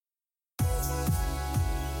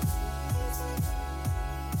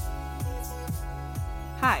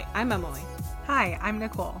Hi, I'm Emily. Hi, I'm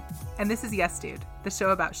Nicole, and this is Yes Dude, the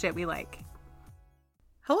show about shit we like.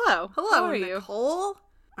 Hello. Hello, How are Nicole. you?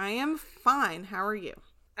 I am fine. How are you?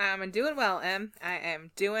 I'm doing well, Em. I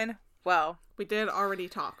am doing well. We did already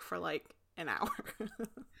talk for like an hour.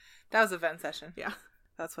 That was a vent session. Yeah.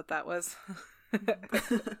 That's what that was.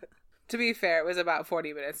 To be fair, it was about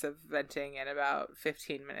 40 minutes of venting and about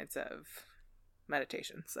 15 minutes of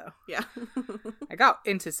meditation, so. Yeah. I got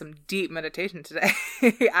into some deep meditation today.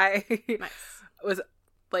 Nice. Was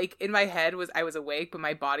like in my head I was awake, but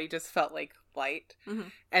my body just felt like light. Mm-hmm.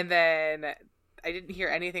 And then I didn't hear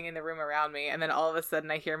anything in the room around me, and then all of a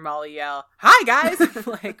sudden I hear Molly yell, "Hi guys!" I'm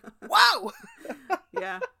like, whoa.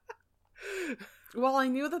 Yeah. Well, I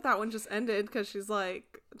knew that one just ended because she's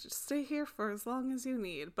like, just stay here for as long as you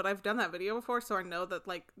need. But I've done that video before, so I know that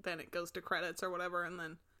like then it goes to credits or whatever, and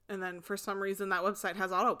then for some reason that website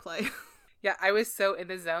has autoplay. Yeah, I was so in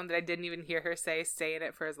the zone that I didn't even hear her say, "Stay in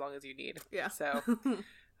it for as long as you need." Yeah. So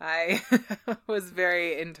I was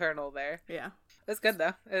very internal there. Yeah. It was good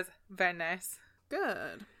though. It was very nice.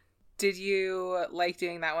 Good. Did you like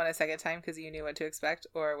doing that one a second time because you knew what to expect,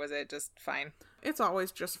 or was it just fine? It's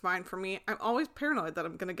always just fine for me. I'm always paranoid that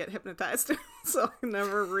I'm going to get hypnotized, so I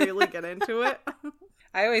never really get into it.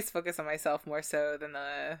 I always focus on myself more so than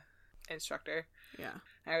the instructor. Yeah.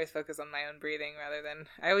 I always focus on my own breathing rather than...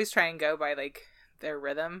 I always try and go by, like, their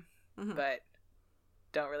rhythm, but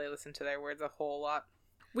don't really listen to their words a whole lot.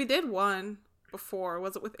 We did one before.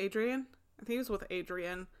 Was it with Adrian? I think it was with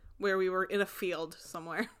Adrian, where we were in a field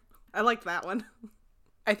somewhere. I liked that one.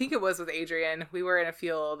 I think it was with Adrian. We were in a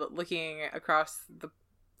field looking across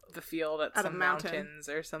the field at some mountains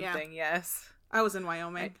or something. Yeah. Yes. I was in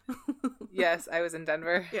Wyoming. Yes, I was in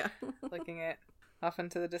Denver. Yeah. Looking at off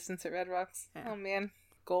into the distance at Red Rocks. Yeah. Oh, man.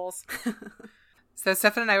 Goals. So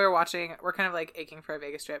Stefan and I we're kind of like aching for a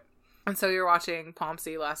Vegas trip. And so we were watching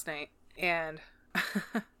Pomsey last night. And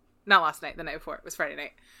not last night, the night before. It was Friday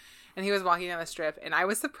night. And he was walking down the strip, and I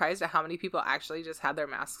was surprised at how many people actually just had their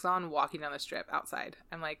masks on walking down the strip outside.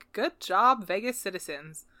 I'm like, good job, Vegas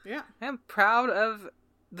citizens. Yeah. I am proud of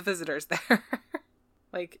the visitors there.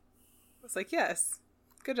 Like, I was like, yes,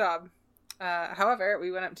 good job. However, we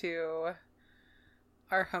went up to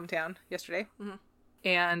our hometown yesterday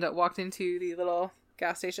and walked into the little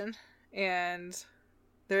gas station, and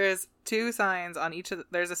there's two signs on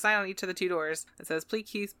there's a sign on each of the two doors that says, "Please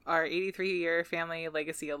keep our 83-year family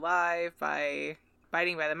legacy alive by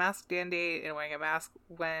abiding by the mask mandate and wearing a mask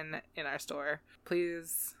when in our store.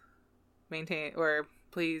 Please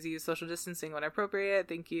please use social distancing when appropriate.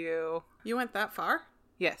 Thank you." You went that far?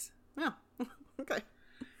 Yes. Oh. Okay.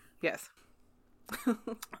 Yes.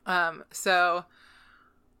 So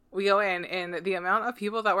we go in, and the amount of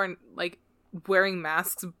people that were like wearing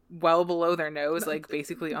masks well below their nose, like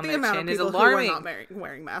basically on their chin, is alarming. Who are not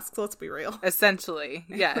wearing masks, let's be real. Essentially,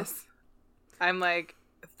 yes. I'm like,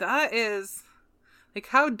 that is like,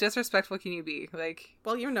 how disrespectful can you be? Like,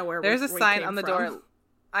 well, you know where there's a sign on the from. door.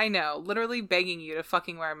 I know, literally begging you to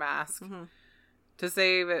fucking wear a mask to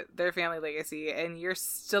save their family legacy, and you're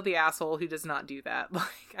still the asshole who does not do that.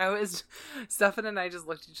 Like, Stefan and I just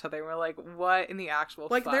looked at each other and we're like, what in the actual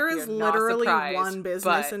like, fuck? there is literally one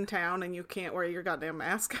business but... in town and you can't wear your goddamn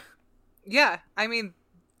mask. Yeah, I mean,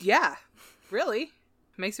 yeah, really.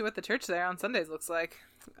 Makes you what the church there on Sundays looks like.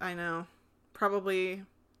 I know. Probably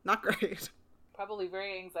not great. Probably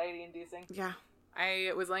very anxiety-inducing. Yeah.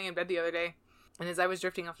 I was laying in bed the other day, and as I was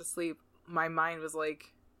drifting off to sleep, my mind was,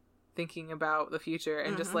 like, thinking about the future,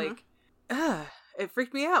 and just, like, it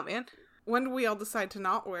freaked me out, man. When do we all decide to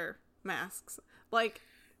not wear masks? Like,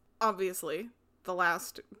 obviously, the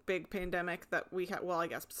last big pandemic that we had, well, I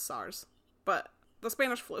guess SARS, but the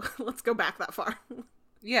Spanish flu. Let's go back that far.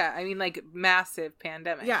 Yeah, I mean, like, massive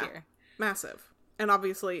pandemic here. Massive. And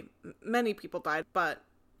obviously, many people died,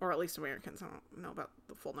 or at least Americans, I don't know about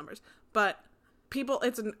the full numbers, but people,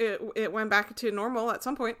 it went back to normal at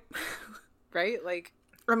some point. Right? Like,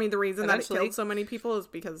 I mean, the reason eventually. that it killed so many people is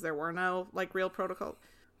because there were no, like, real protocol.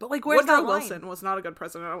 But, like, where's that line? Woodrow Wilson was not a good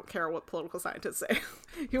president. I don't care what political scientists say.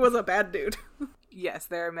 He was a bad dude. Yes,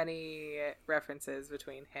 there are many references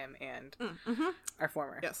between him and our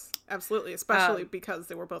former. Yes, absolutely. Especially because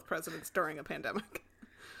they were both presidents during a pandemic.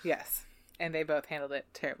 Yes. And they both handled it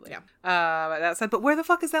terribly. Yeah. That said, but where the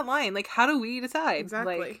fuck is that line? Like, how do we decide?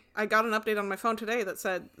 Exactly. Like, I got an update on my phone today that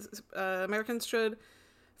said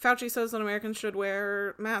Fauci says that Americans should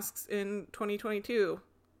wear masks in 2022,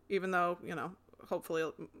 even though,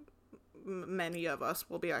 hopefully many of us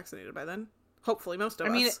will be vaccinated by then. Hopefully most of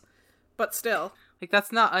us. But still. Like,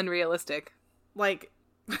 that's not unrealistic. Like,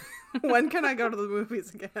 when can I go to the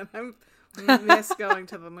movies again? I miss going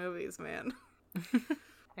to the movies, man.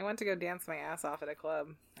 I went to go dance my ass off at a club.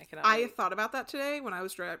 I thought about that today when I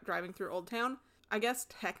was driving through Old Town. I guess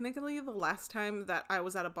technically the last time that I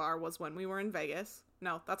was at a bar was when we were in Vegas.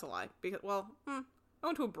 No, that's a lie. Because, I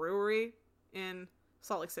went to a brewery in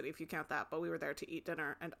Salt Lake City, if you count that, but we were there to eat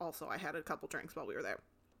dinner, and also I had a couple drinks while we were there.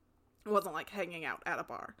 It wasn't like hanging out at a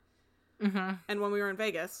bar. Mm-hmm. And when we were in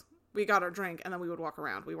Vegas, we got our drink, and then we would walk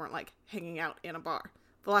around. We weren't, like, hanging out in a bar.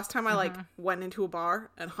 The last time I, went into a bar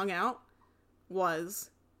and hung out was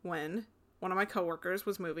when one of my coworkers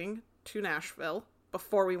was moving to Nashville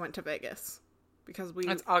before we went to Vegas. Because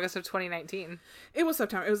It's August of 2019. It was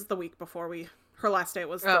September. It was the week before her last day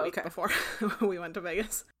was the week before we went to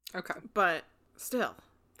Vegas. Okay. But still.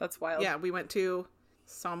 That's wild. Yeah, we went to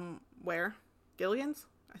somewhere. Gilligan's?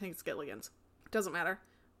 I think it's Gilligan's. Doesn't matter.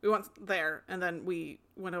 We went there, and then we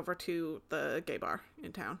went over to the gay bar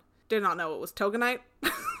in town. Did not know it was Toga Night.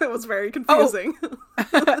 It was very confusing. Oh.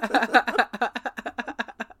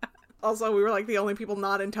 Also, we were like the only people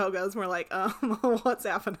not in togas. We're like, what's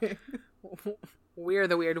happening? We're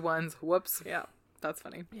the weird ones. Whoops. Yeah. That's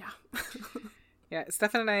funny. Yeah. Yeah,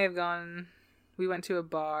 Stefan and I have gone, we went to a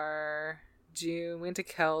bar, we went to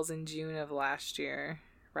Kells in June of last year,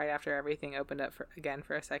 right after everything opened up for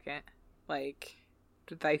a second. Like,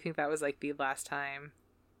 I think that was like the last time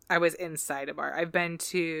I was inside a bar. I've been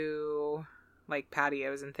to like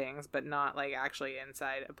patios and things, but not like actually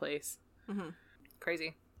inside a place. Mm-hmm.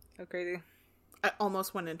 Crazy. So crazy. I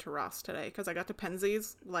almost went into Ross today because I got to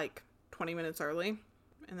Penzies like 20 minutes early.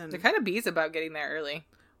 And then They're kind of bees about getting there early.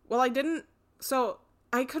 Well, I didn't. So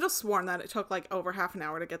I could have sworn that it took like over half an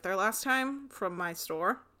hour to get there last time from my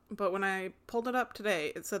store. But when I pulled it up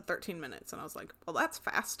today, it said 13 minutes. And I was like, well, that's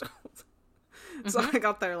fast. So I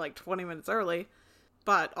got there like 20 minutes early.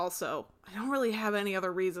 But also, I don't really have any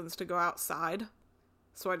other reasons to go outside.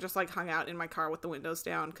 So I just like hung out in my car with the windows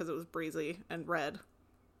down because it was breezy and red.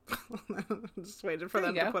 Just waited for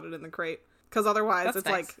them to put it in the crate. Because otherwise That's it's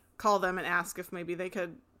nice. like call them and ask if maybe they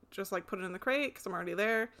could just like put it in the crate because I'm already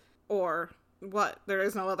there. Or what? There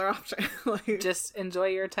is no other option. Like, just enjoy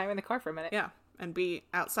your time in the car for a minute. yeah. And be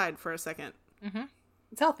outside for a second. Mm-hmm.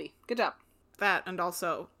 It's healthy. Good job. That, and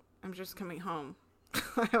also I'm just coming home.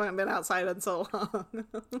 I haven't been outside in so long.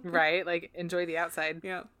 Right? Like, enjoy the outside.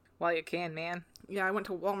 Yeah. While you can, man. Yeah, I went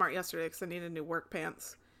to Walmart yesterday because I needed new work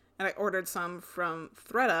pants. And I ordered some from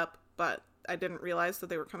ThredUp, but I didn't realize that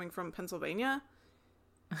they were coming from Pennsylvania.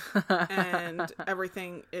 And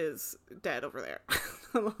everything is dead over there.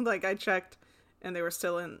 Like, I checked, and they were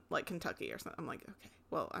still in, like, Kentucky or something. I'm like, okay,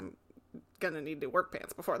 well, I'm gonna need new work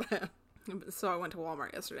pants before that. So I went to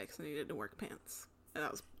Walmart yesterday because I needed new work pants. And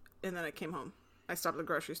then I came home. I stopped at the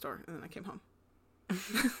grocery store, and then I came home.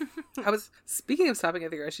 Speaking of stopping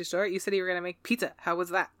at the grocery store, you said you were going to make pizza. How was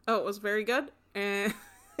that? Oh, it was very good. And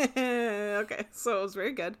okay, so it was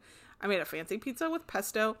very good. I made a fancy pizza with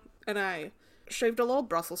pesto, and I shaved a little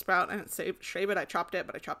Brussels sprout. I didn't shave it, I chopped it,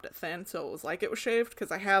 but I chopped it thin, so it was like it was shaved,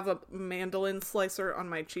 because I have a mandolin slicer on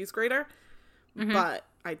my cheese grater. Mm-hmm. But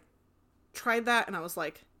I tried that, and I was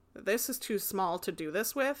like, this is too small to do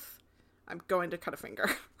this with. I'm going to cut a finger.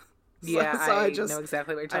 Yeah, so I know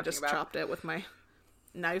exactly what you're talking about. I just chopped it with my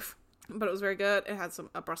knife, but it was very good. It had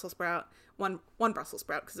a Brussels sprout, one Brussels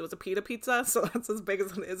sprout, because it was a pita pizza, so that's as big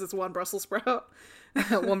as it is. It's one Brussels sprout.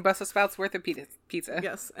 One Brussels sprout's worth of pizza.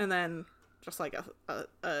 Yes, and then just like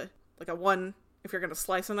a one. If you're gonna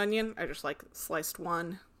slice an onion, I just like sliced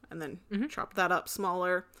one, and then chopped that up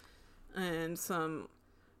smaller, and some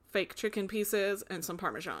fake chicken pieces and some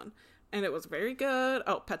Parmesan, and it was very good.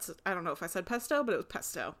 Oh, I don't know if I said pesto, but it was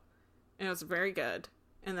pesto. And it was very good.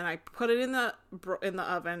 And then I put it in the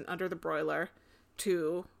oven under the broiler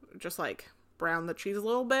to just like brown the cheese a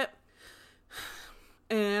little bit.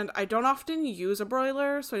 And I don't often use a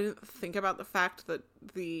broiler, so I didn't think about the fact that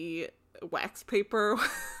the wax paper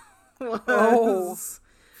was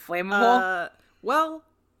flammable. Well,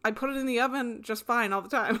 I put it in the oven just fine all the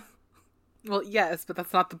time. Well, yes, but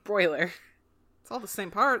that's not the broiler. It's all the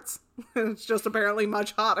same parts. It's just apparently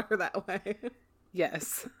much hotter that way.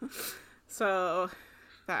 Yes. So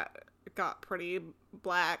that got pretty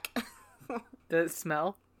black. The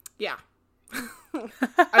smell? Yeah.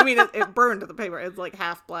 I mean, it burned the paper. It's like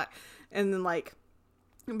half black. And then, like,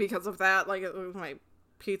 because of that, like, my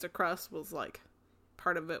pizza crust was like,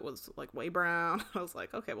 part of it was like way brown. I was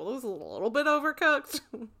like, okay, well, it was a little bit overcooked.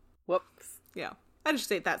 Whoops. Yeah. I just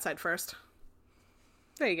ate that side first.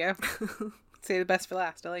 There you go. Say the best for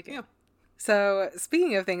last. I like it. Yeah. So,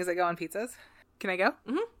 speaking of things that go on pizzas, can I go?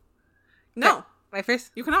 Mm-hmm. No. Okay. My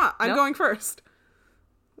first? You cannot. I'm going first.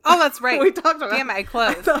 Oh, that's right. We talked about it. Damn it, I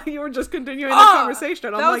closed. I thought you were just continuing the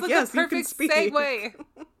conversation. I'm like, yes, you can speak. Segue.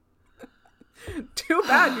 Too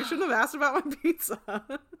bad. You shouldn't have asked about my pizza.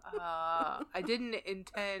 I didn't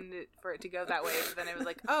intend for it to go that way, but then it was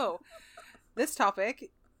like, oh, this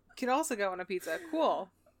topic can also go on a pizza. Cool.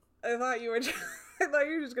 I thought you were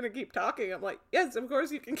just gonna keep talking. I'm like, yes, of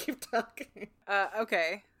course you can keep talking.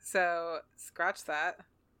 Okay. So scratch that.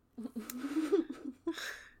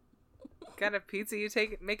 Kind of pizza you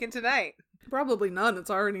making tonight? Probably none. It's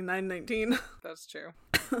already 9:19. That's true.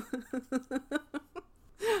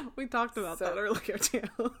 We talked about that earlier too.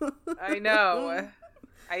 I know.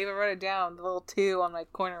 I even wrote it down, the little 2 on my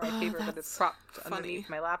corner of my paper, but it's propped underneath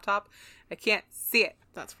my laptop. I can't see it.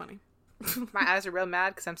 That's funny. My eyes are real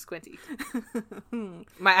mad because I'm squinty.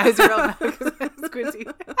 My eyes are real mad because I'm squinty.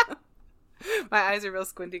 My eyes are real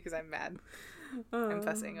squinty because I'm mad. I'm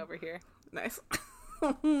fussing over here. Nice.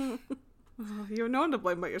 You have no one to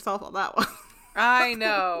blame but yourself on that one. I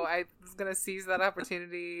know. I was going to seize that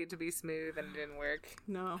opportunity to be smooth and it didn't work.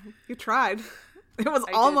 No. You tried. It was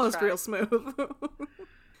almost real smooth.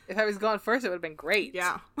 If I was going first, it would have been great.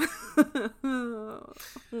 Yeah.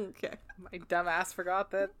 Okay. My dumb ass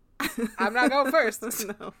forgot that I'm not going first.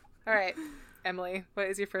 No. All right. Emily, what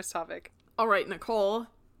is your first topic? All right, Nicole.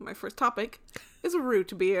 My first topic is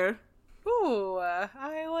root beer. Ooh,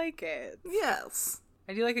 I like it. Yes.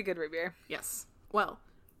 I do like a good root beer. Yes. Well,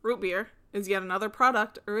 root beer is yet another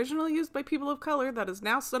product originally used by people of color that is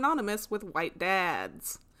now synonymous with white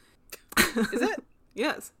dads. Is it?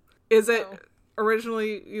 Yes. Is it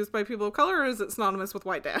originally used by people of color, or is it synonymous with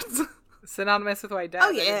white dads? Synonymous with white dads.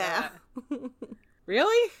 Oh, yeah.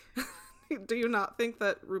 Really? Do you not think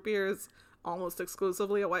that root beer is almost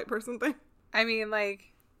exclusively a white person thing? I mean,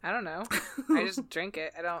 like, I don't know. I just drink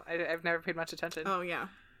it. I've never paid much attention. Oh, yeah.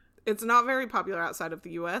 It's not very popular outside of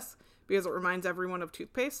the U.S. because it reminds everyone of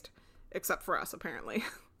toothpaste, except for us, apparently.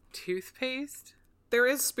 Toothpaste? There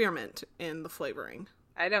is spearmint in the flavoring.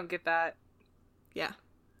 I don't get that. Yeah.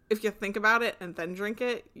 If you think about it and then drink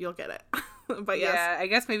it, you'll get it. But yes. Yeah, I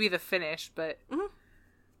guess maybe the finish, but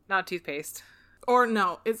not toothpaste. Or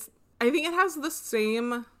no, I think it has the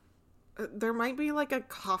same, there might be like a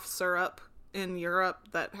cough syrup in Europe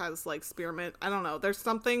that has like spearmint. I don't know. There's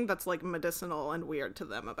something that's like medicinal and weird to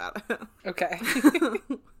them about it. Okay.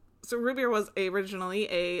 So root beer was originally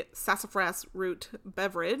a sassafras root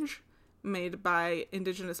beverage made by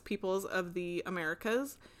indigenous peoples of the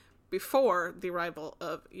Americas before the arrival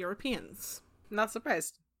of Europeans. Not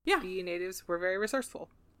surprised. Yeah. The natives were very resourceful.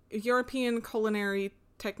 European culinary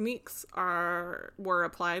techniques were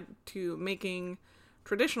applied to making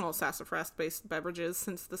traditional sassafras-based beverages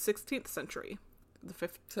since the 16th century. The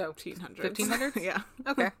 1500s. 1500s? Yeah.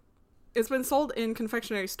 Okay. It's been sold in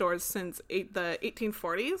confectionery stores since the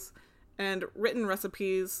 1840s, and written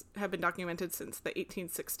recipes have been documented since the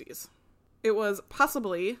 1860s. It was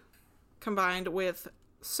possibly combined with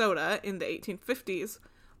soda in the 1850s,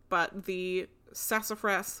 but the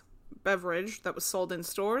sassafras beverage that was sold in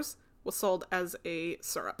stores was sold as a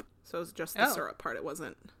syrup. So it was just the syrup part. It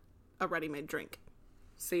wasn't a ready-made drink.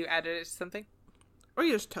 So you added it to something? Or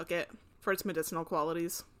you just took it for its medicinal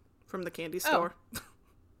qualities from the candy store.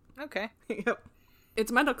 Okay. Yep.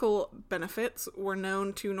 Its medical benefits were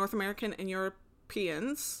known to North American and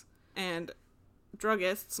Europeans, and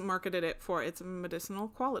druggists marketed it for its medicinal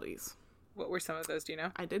qualities. What were some of those, do you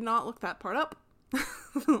know? I did not look that part up.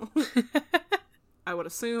 I would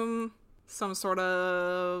assume some sort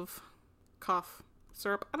of cough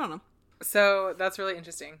syrup. I don't know. So that's really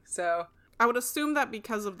interesting. So I would assume that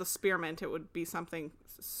because of the spearmint, it would be something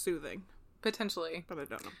soothing. Potentially. But I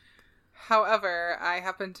don't know. However, I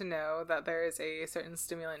happen to know that there is a certain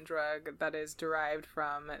stimulant drug that is derived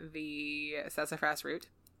from the sassafras root.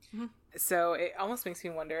 Mm-hmm. So it almost makes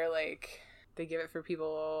me wonder, like, they give it for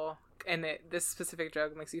people, and this specific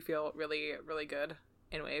drug makes you feel really, really good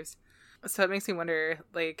in waves. So it makes me wonder,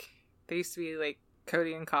 like, there used to be, like,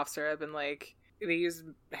 codeine cough syrup, and, like, they use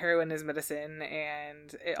heroin as medicine,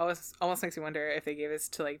 and it almost makes me wonder if they gave this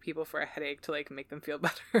to, like, people for a headache to, like, make them feel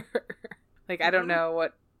better. Like, I don't know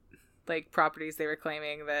what, like, properties they were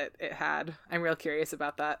claiming that it had. I'm real curious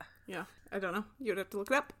about that. Yeah, I don't know. You'd have to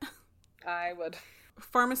look it up. I would.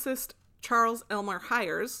 Pharmacist Charles Elmer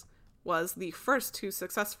Hyers was the first to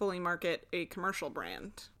successfully market a commercial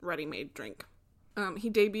brand ready-made drink. He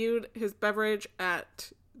debuted his beverage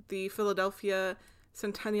at the Philadelphia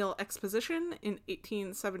Centennial Exposition in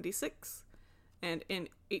 1876, and in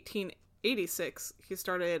 1886 he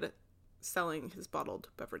started selling his bottled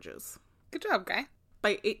beverages. Good job, guy.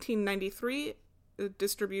 By 1893, the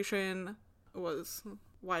distribution was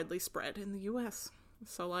widely spread in the U.S.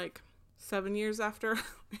 So, like, 7 years after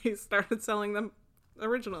he started selling them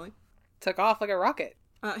originally. Took off like a rocket.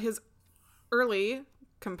 His early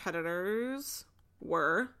competitors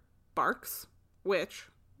were Barks, which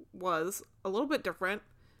was a little bit different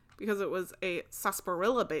because it was a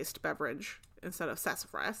sarsaparilla-based beverage instead of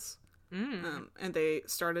sassafras. And they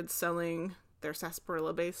started selling their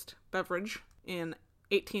sarsaparilla-based beverage in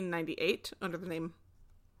 1898 under the name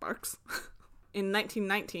Barks. In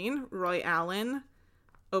 1919, Roy Allen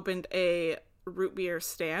opened a root beer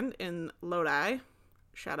stand in Lodi.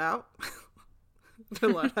 Shout out to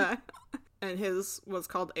Lodi. And his was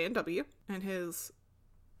called A&W. And his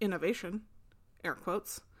innovation, air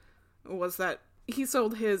quotes, was that he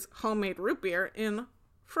sold his homemade root beer in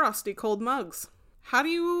frosty cold mugs. How do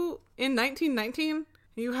you, in 1919,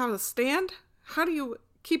 you have a stand? How do you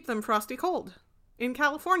keep them frosty cold in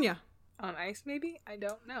California? On ice, maybe? I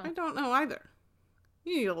don't know. I don't know either.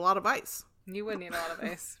 You need a lot of ice. You would need a lot of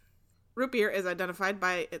ice. Root beer is identified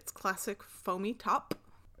by its classic foamy top.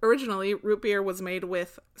 Originally, root beer was made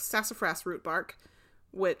with sassafras root bark,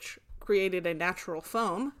 which created a natural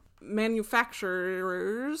foam.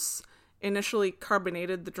 Manufacturers initially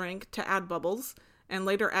carbonated the drink to add bubbles, and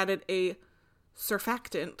later added a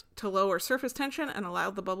surfactant to lower surface tension and allow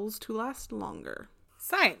the bubbles to last longer.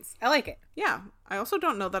 Science. I like it. Yeah. I also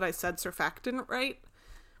don't know that I said surfactant right.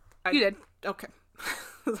 You did. Okay.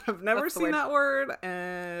 I've never seen that word,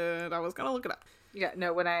 and I was going to look it up. Yeah,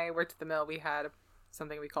 no, when I worked at the mill, we had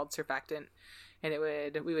something we called surfactant, and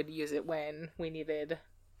we would use it when we needed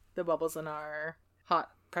the bubbles in our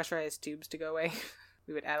hot pressurized tubes to go away.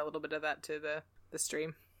 We would add a little bit of that to the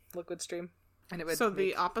stream, liquid stream. And it would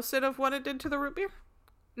the opposite of what it did to the root beer?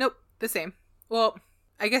 Nope, the same. Well,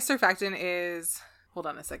 I guess surfactant is... Hold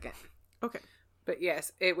on a second. Okay. But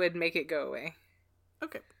yes, it would make it go away.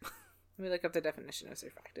 Okay. Let me look up the definition of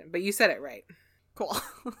surfactant. But you said it right. Cool.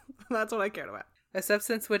 That's what I cared about. A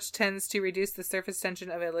substance which tends to reduce the surface tension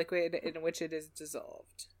of a liquid in which it is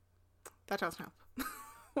dissolved. That doesn't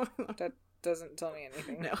help. That doesn't tell me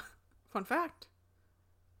anything. No. Fun fact.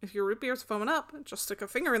 If your root beer's foaming up, just stick a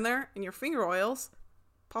finger in there and your finger oils,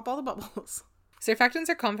 pop all the bubbles. Surfactants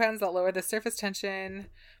are compounds that lower the surface tension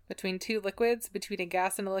between two liquids, between a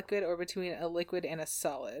gas and a liquid, or between a liquid and a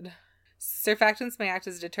solid. Surfactants may act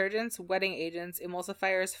as detergents, wetting agents,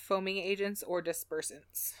 emulsifiers, foaming agents, or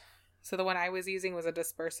dispersants. So the one I was using was a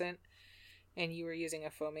dispersant, and you were using a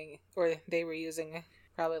foaming, or they were using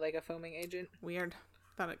probably like a foaming agent. Weird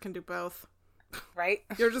that it can do both. Right?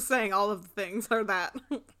 You're just saying all of the things are that.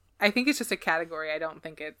 I think it's just a category. I don't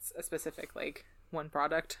think it's a specific, like, one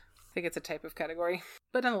product. I think it's a type of category.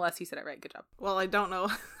 But nonetheless, you said it right. Good job. Well, I don't know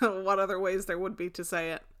what other ways there would be to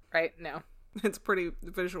say it. Right? No. It's pretty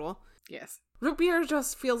visual. Yes. Root beer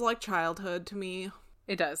just feels like childhood to me.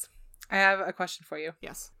 It does. I have a question for you.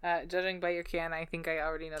 Yes. Judging by your can, I think I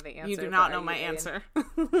already know the answer. You do not know my answer.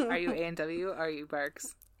 Are you A&W or are you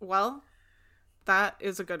Barks? Well, that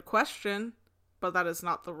is a good question, but that is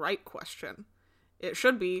not the right question. It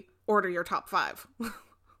should be, order your top 5.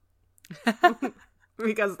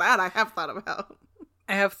 Because that I have thought about.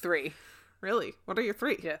 I have 3. Really? What are your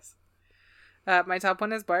 3? Yes. My top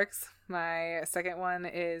one is Barks. My second one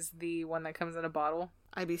is the one that comes in a bottle.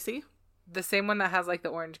 IBC? The same one that has like the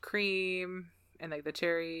orange cream and like the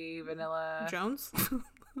cherry vanilla. Jones?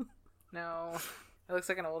 No. It looks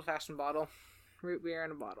like an old-fashioned bottle. Root beer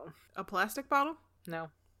in a bottle. A plastic bottle? No.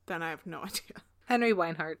 Then I have no idea. Henry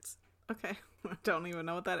Weinhardt's. Okay. I don't even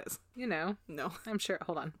know what that is. You know. No. I'm sure.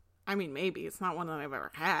 Hold on. I mean, maybe. It's not one that I've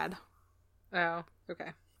ever had. Oh,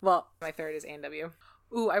 okay. Well, my third is A&W.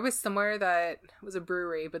 Ooh, I was somewhere that was a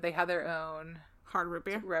brewery, but they had their own... Hard root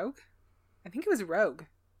beer? Rogue? I think it was Rogue,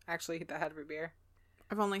 actually, that had root beer.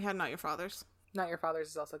 I've only had Not Your Father's. Not Your Father's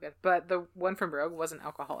is also good. But the one from Rogue wasn't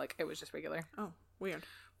alcoholic. It was just regular. Oh, weird.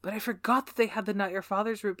 But I forgot that they had the Not Your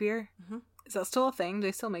Father's root beer. Mm-hmm. Is that still a thing? Do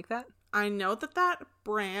they still make that? I know that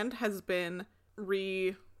brand has been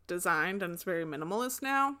redesigned and it's very minimalist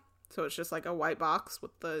now. So it's just like a white box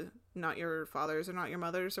with the Not Your Father's or Not Your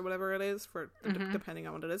Mother's or whatever it is, for depending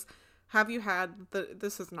on what it is. Have you had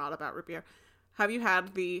this is not about root beer. Have you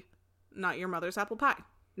had the Not Your Mother's apple pie?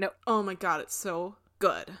 No. Oh my god, it's so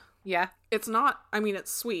good. Yeah. It's not, I mean,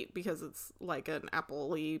 it's sweet because it's like an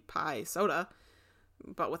apple-y pie soda,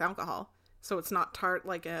 but with alcohol. So it's not tart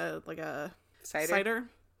like a cider,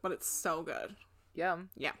 but it's so good.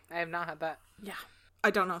 Yum. Yeah. I have not had that. Yeah. I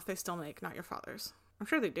don't know if they still make Not Your Father's. I'm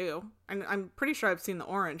sure they do. And I'm pretty sure I've seen the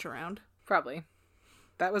orange around. Probably.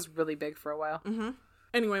 That was really big for a while. Mm-hmm.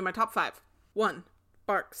 Anyway, my top 5. 1,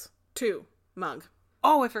 Barks. 2, Mug.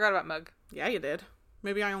 Oh, I forgot about Mug. Yeah, you did.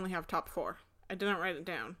 Maybe I only have top 4. I didn't write it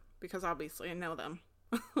down because obviously I know them.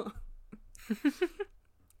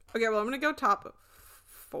 Okay, well, I'm going to go top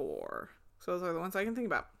 4. So those are the ones I can think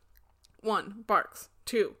about. 1, Barks.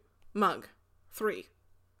 2, Mug. 3,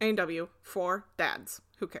 A&W. 4, Dads.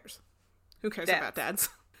 Who cares? Who cares about Dads?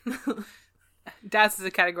 Dads is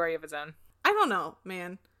a category of its own. I don't know,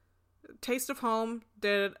 man. Taste of Home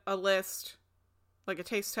did a list, like a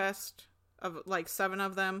taste test of like 7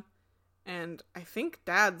 of them, and I think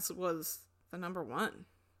Dad's was the number 1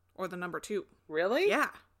 or the number 2. Really? Yeah.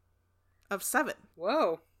 Of 7.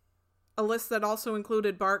 Whoa. A list that also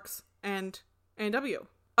included Barks and A&W.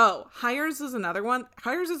 Oh, Hires is another one.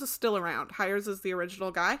 Hires is still around. Hires is the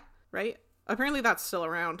original guy, right? Apparently that's still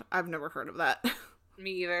around. I've never heard of that.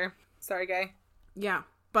 Me either. Sorry, guy. Yeah,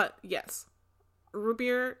 but yes. Root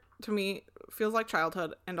beer, to me, feels like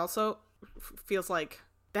childhood and also feels like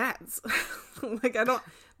Dads. Like,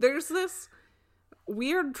 there's this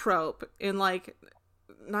weird trope in, like,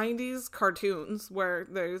 90s cartoons where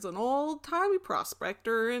there's an old-timey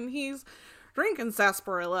prospector and he's drinking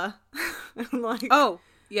sarsaparilla. And, like, oh,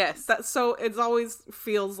 yes. So it always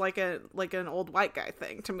feels like an old white guy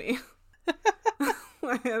thing to me.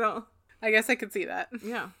 I guess I could see that.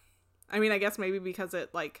 Yeah. I mean, I guess maybe because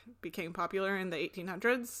it, like, became popular in the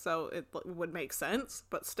 1800s, so it would make sense,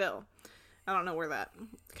 but still. I don't know where that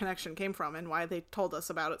connection came from and why they told us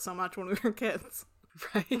about it so much when we were kids.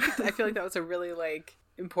 Right. I feel like that was a really, like,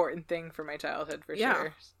 important thing for my childhood, for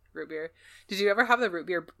sure. Root beer. Did you ever have the root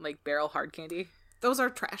beer, like, barrel hard candy? Those are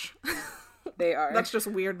trash. They are. That's just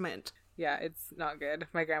weird mint. Yeah, it's not good.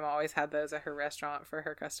 My grandma always had those at her restaurant for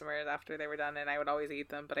her customers after they were done, and I would always eat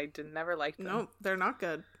them, but I never liked them. No, they're not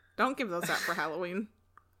good. Don't give those out for Halloween.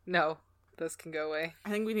 No, those can go away. I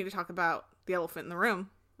think we need to talk about the elephant in the room.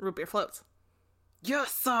 Root beer floats.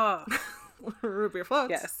 Yes, sir! Root beer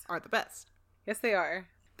floats are the best. Yes, they are.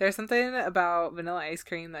 There's something about vanilla ice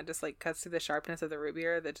cream that just, like, cuts through the sharpness of the root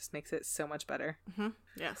beer that just makes it so much better. Mm-hmm.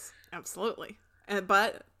 Yes, absolutely.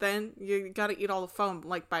 But then you gotta eat all the foam,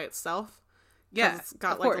 like, by itself. Yeah, it's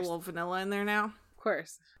got, like, a little vanilla in there now. Of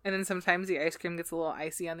course. And then sometimes the ice cream gets a little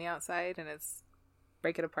icy on the outside, and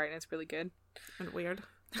break it apart, and it's really good. And weird.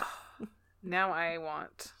 Now I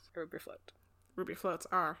want a root beer float. Root beer floats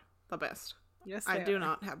are the best. Yes, I do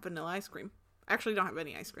not have vanilla ice cream. I actually don't have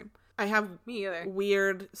any ice cream. I have me either.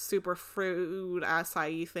 Weird super fruit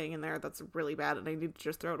acai thing in there that's really bad, and I need to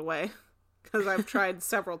just throw it away because I've tried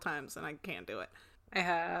several times and I can't do it. I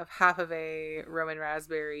have half of a Roman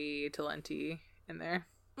raspberry Talenti in there.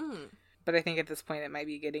 But I think at this point it might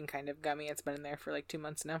be getting kind of gummy. It's been in there for like 2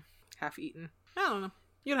 months now. Half eaten. I don't know.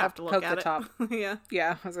 You'd have to look at the top. Yeah.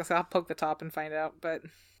 Yeah, I was going to say I'll poke the top and find out. But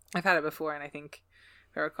I've had it before, and I think,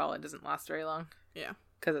 if I recall, it doesn't last very long. Yeah.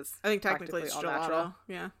 Because it's I think technically it's all gelato. natural.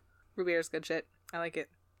 Yeah. Root beer is good shit. I like it.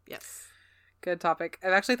 Yes. Good topic.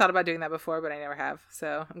 I've actually thought about doing that before, but I never have.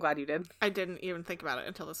 So I'm glad you did. I didn't even think about it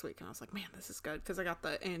until this week, and I was like, man, this is good. Because I got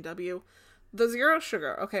the A&W. The zero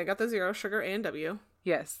sugar. Okay, I got the zero sugar A&W.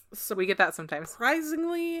 Yes. So we get that sometimes.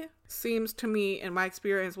 Surprisingly, seems to me, in my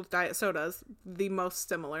experience with diet sodas, the most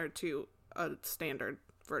similar to a standard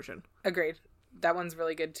version. Agreed. That one's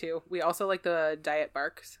really good too. We also like the Diet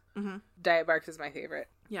Barks. Mm-hmm. Diet Barks is my favorite.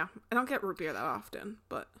 Yeah. I don't get root beer that often,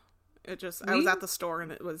 but I was at the store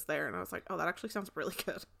and it was there and I was like, oh, that actually sounds really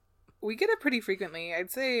good. We get it pretty frequently. I'd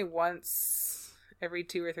say once every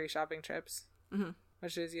 2 or 3 shopping trips,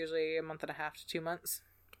 which is usually a month and a half to 2 months.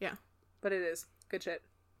 Yeah. But it is. Good shit.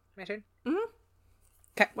 My turn? Mm-hmm.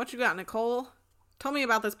 Okay. What you got, Nicole? Tell me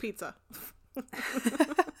about this pizza.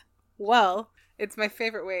 Well, it's my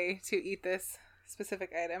favorite way to eat this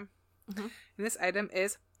specific item. Mm-hmm. And this item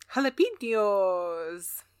is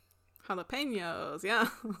jalapenos. Jalapenos, yeah.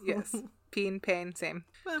 Yes. Peen, pain, same.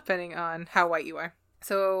 Depending on how white you are.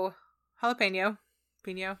 So, jalapeno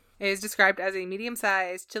is described as a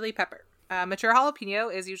medium-sized chili pepper. Mature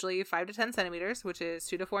jalapeno is usually 5 to 10 centimeters, which is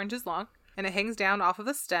 2 to 4 inches long. And it hangs down off of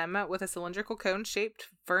a stem with a cylindrical cone-shaped,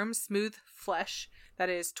 firm, smooth flesh that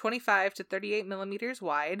is 25 to 38 millimeters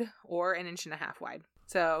wide, or 1.5 inches wide.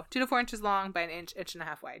 So 2 to 4 inches long by 1 inch and a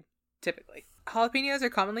half wide, typically. Jalapenos are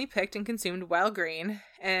commonly picked and consumed while green,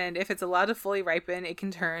 and if it's allowed to fully ripen, it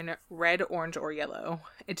can turn red, orange, or yellow.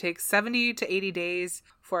 It takes 70 to 80 days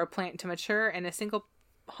for a plant to mature, and a single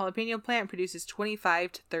jalapeno plant produces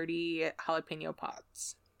 25 to 30 jalapeno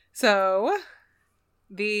pods. So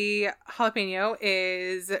the jalapeno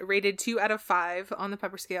is rated 2 out of 5 on the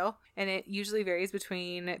pepper scale, and it usually varies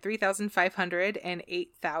between 3,500 and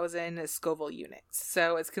 8,000 Scoville units.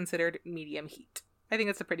 So it's considered medium heat. I think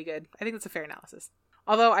that's a fair analysis.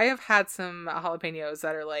 Although I have had some jalapenos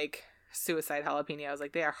that are like suicide jalapenos.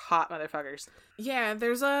 Like, they are hot motherfuckers. Yeah,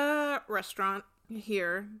 there's a restaurant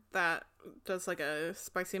here that does like a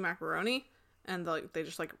spicy macaroni, and they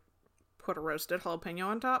just like put a roasted jalapeno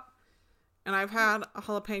on top. And I've had a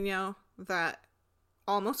jalapeno that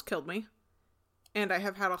almost killed me. And I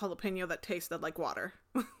have had a jalapeno that tasted like water.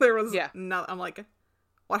 There was no... I'm like,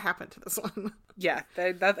 what happened to this one? Yeah,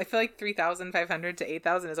 that I feel like 3,500 to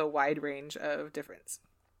 8,000 is a wide range of difference.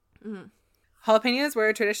 Mm-hmm. Jalapenos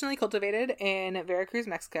were traditionally cultivated in Veracruz,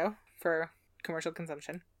 Mexico for commercial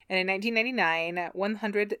consumption. And in 1999,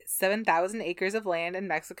 107,000 acres of land in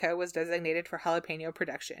Mexico was designated for jalapeno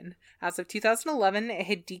production. As of 2011, it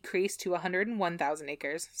had decreased to 101,000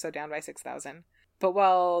 acres, so down by 6,000. But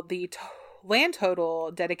while the land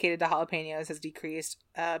total dedicated to jalapenos has decreased,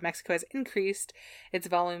 Mexico has increased its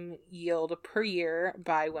volume yield per year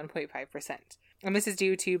by 1.5%. And this is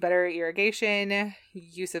due to better irrigation,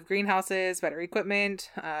 use of greenhouses, better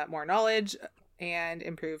equipment, more knowledge, and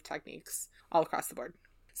improved techniques all across the board.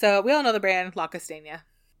 So we all know the brand La Costeña.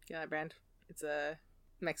 You know that brand? It's a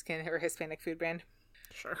Mexican or Hispanic food brand.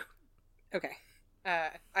 Sure. Okay.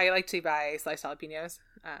 I like to buy sliced jalapenos,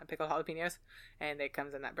 pickled jalapenos, and it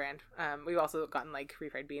comes in that brand. We've also gotten like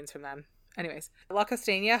refried beans from them. Anyways, La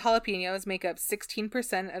Costeña jalapenos make up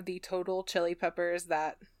 16% of the total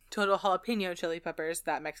jalapeno chili peppers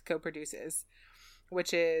that Mexico produces,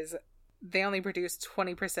 which is they only produce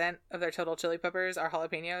 20% of their total chili peppers are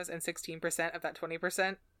jalapenos, and 16% of that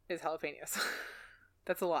 20% is jalapenos.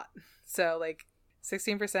 That's a lot. So like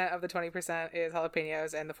 16% of the 20% is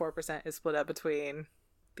jalapenos, and the 4% is split up between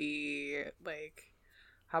the like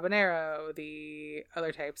habanero, the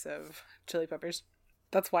other types of chili peppers.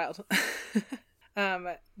 That's wild.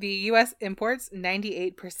 The U.S. imports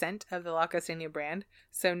 98% of the La Costeña brand,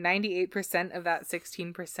 so 98% of that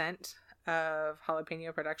 16% of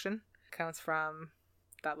jalapeno production comes from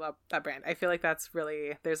that brand. I feel like that's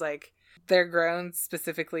really, there's like, they're grown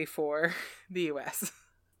specifically for the U.S.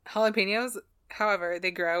 Jalapenos, however,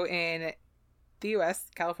 they grow in the U.S.,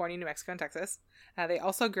 California, New Mexico, and Texas. They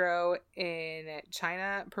also grow in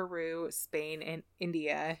China, Peru, Spain, and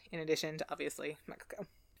India, in addition to, obviously, Mexico.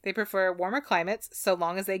 They prefer warmer climates so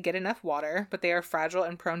long as they get enough water, but they are fragile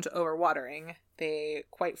and prone to overwatering. They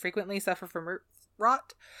quite frequently suffer from root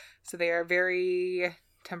rot, so they are very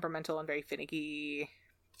temperamental and very finicky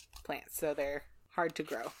plants, so they're hard to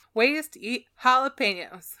grow. Ways to eat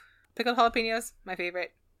jalapenos. Pickled jalapenos, my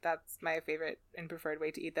favorite. That's my favorite and preferred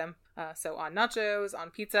way to eat them. So on nachos, on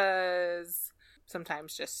pizzas,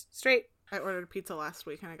 sometimes just straight. I ordered a pizza last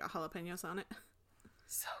week and I got jalapenos on it.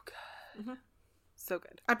 So good. Mm-hmm. So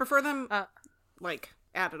good. I prefer them like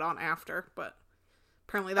added on after, but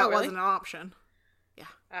apparently that wasn't an option. Yeah.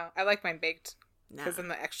 Oh, I like mine baked because then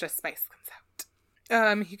the extra spice comes out.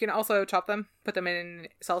 You can also chop them, put them in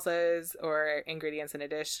salsas or ingredients in a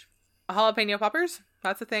dish. Jalapeno poppers,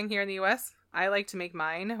 that's a thing here in the U.S. I like to make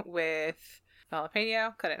mine with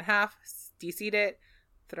jalapeno, cut it in half, de-seed it,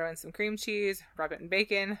 throw in some cream cheese, wrap it in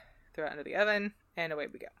bacon, throw it into the oven, and away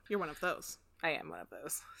we go. You're one of those. I am one of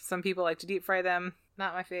those. Some people like to deep fry them.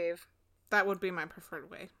 Not my fave. That would be my preferred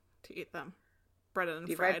way to eat them. Breaded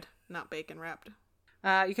and fried, not bacon wrapped.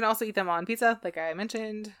 You can also eat them on pizza, like I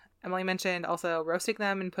mentioned. Emily mentioned also roasting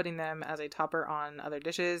them and putting them as a topper on other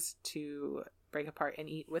dishes to break apart and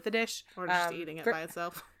eat with the dish. Or just eating it by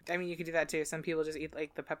itself. I mean, you can do that too. Some people just eat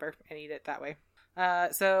like the pepper and eat it that way.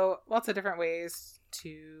 So lots of different ways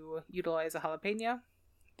to utilize a jalapeno.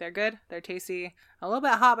 They're good. They're tasty. A little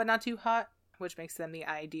bit hot, but not too hot, which makes them the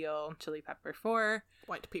ideal chili pepper for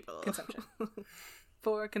white people consumption.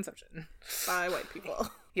 For consumption. By white people.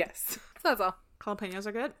 Yes. So that's all. Jalapenos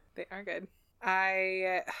are good. They are good.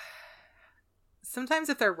 Sometimes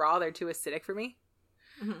if they're raw, they're too acidic for me.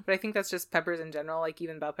 Mm-hmm. But I think that's just peppers in general, like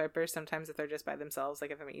even bell peppers. Sometimes if they're just by themselves,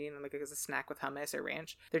 like if I'm eating them like as a snack with hummus or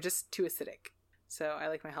ranch, they're just too acidic. So I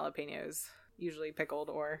like my jalapenos usually pickled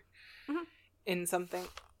or in something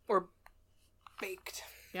or baked.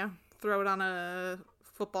 Yeah. Throw it on a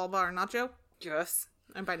football bar nacho. Yes.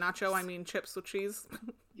 And by nacho, I mean chips with cheese.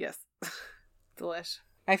 Yes. Delish.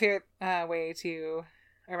 My favorite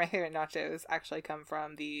my favorite nachos actually come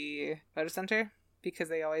from the Moda Center because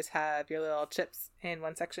they always have your little chips in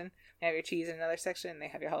one section. They have your cheese in another section. They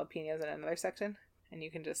have your jalapenos in another section. And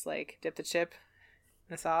you can just like dip the chip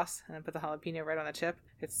in the sauce and then put the jalapeno right on the chip.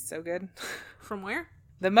 It's so good. From where?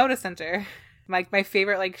 The Moda Center. My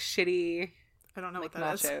favorite like shitty I don't know like, what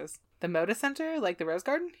that nachos. is. The Moda Center, like the Rose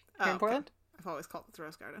Garden here in Portland. Okay. I've always called it the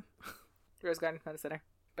Rose Garden. Rose Garden, Moda Center.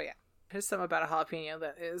 But yeah, there's something about a jalapeno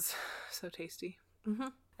that is so tasty. Mm-hmm.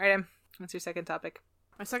 All right, Em, what's your second topic?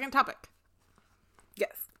 My second topic.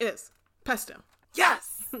 Yes. Is pesto.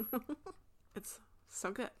 Yes! It's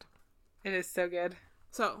so good. It is so good.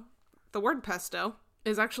 So, the word pesto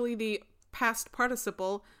is actually the past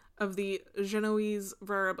participle of the Genoese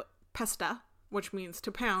verb pesta, which means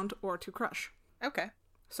to pound or to crush. Okay.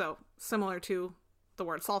 So, similar to the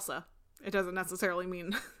word salsa, it doesn't necessarily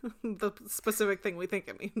mean the specific thing we think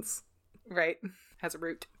it means. Right. Has a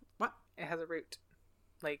root. What? It has a root.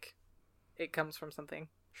 Like, it comes from something.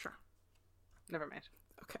 Sure. Never mind.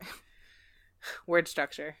 Okay. Word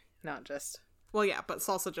structure, not just... Well, yeah, but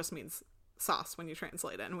salsa just means sauce when you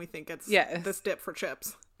translate it, and we think it's Yes. this dip for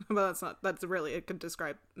chips. But that's not. That's really, it could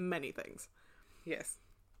describe many things. Yes.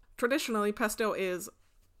 Traditionally, pesto is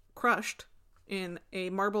crushed in a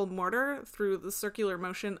marble mortar through the circular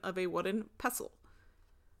motion of a wooden pestle.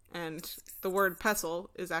 And the word pestle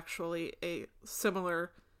is actually a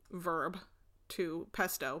similar verb to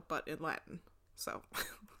pesto, but in Latin. So,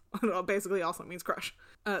 it basically also means crush.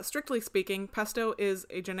 Strictly speaking, pesto is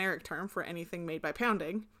a generic term for anything made by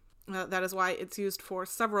pounding. That is why it's used for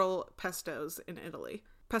several pestos in Italy.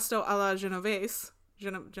 Pesto alla Genovese.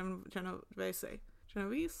 Genovese?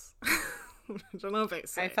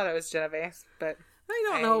 Genovese. I thought it was Genovese, but... I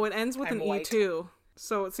don't know. It ends with I'm an white. E too.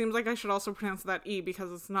 So it seems like I should also pronounce that E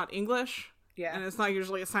because it's not English. Yeah. And it's not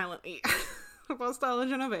usually a silent E. Pesto alla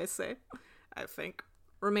Genovese, I think,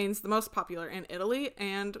 remains the most popular in Italy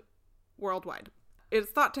and worldwide. It's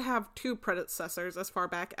thought to have two predecessors as far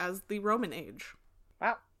back as the Roman age.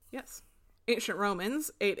 Wow. Yes. Ancient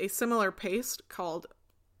Romans ate a similar paste called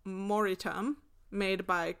moritum, made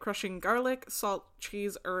by crushing garlic, salt,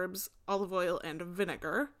 cheese, herbs, olive oil, and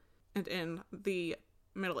vinegar. And in the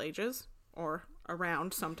Middle Ages, or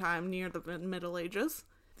around sometime near the Middle Ages,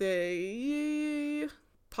 the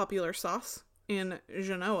popular sauce in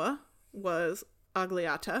Genoa was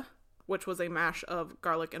agliata, which was a mash of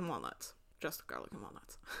garlic and walnuts. Just garlic and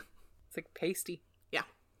walnuts. It's like pasty. Yeah.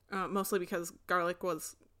 Mostly because garlic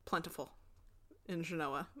was plentiful in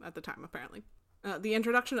Genoa at the time, apparently. The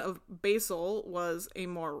introduction of basil was a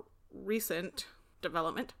more recent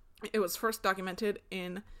development. It was first documented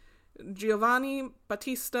in Giovanni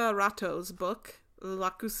Battista Ratto's book, La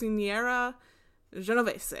Cuciniera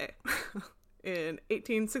Genovese, in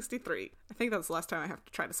 1863. I think that's the last time I have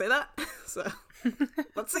to try to say that. So,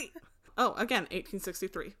 let's see. Oh, again,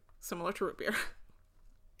 1863. Similar to root beer.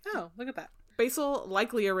 Oh, look at that. Basil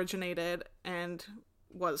likely originated and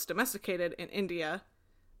was domesticated in India,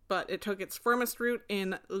 but it took its firmest root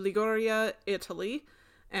in Liguria, Italy,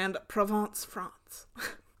 and Provence, France.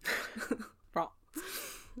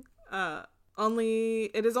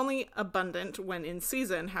 It is only abundant when in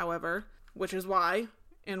season, however, which is why,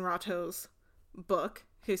 in Ratto's book,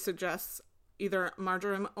 he suggests either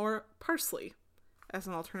marjoram or parsley as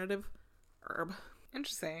an alternative herb.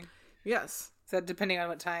 Interesting. Yes. So depending on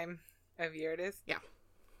what time of year it is? Yeah.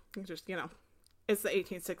 Just, it's the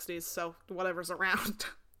 1860s, so whatever's around.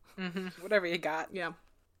 Mm-hmm. Whatever you got. Yeah.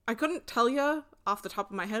 I couldn't tell you off the top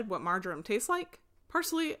of my head what marjoram tastes like.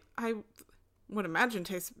 Parsley, I would imagine,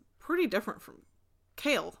 tastes pretty different from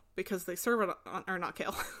kale, because they serve it on, or not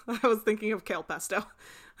kale. I was thinking of kale pesto.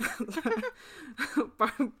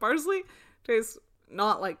 Parsley tastes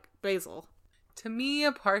not like basil. To me,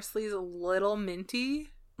 a parsley is a little minty,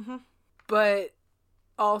 Mm-hmm. but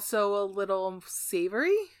also a little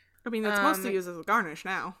savory. I mean, it's mostly used as a garnish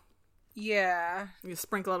now. Yeah. You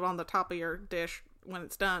sprinkle it on the top of your dish when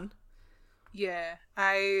it's done. Yeah.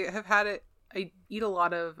 I have had it. I eat a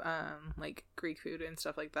lot of like Greek food and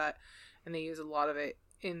stuff like that, and they use a lot of it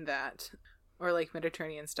in that, or like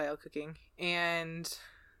Mediterranean style cooking. And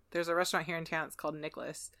there's a restaurant here in town. It's called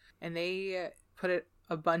Nicholas, and they put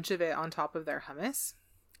a bunch of it on top of their hummus,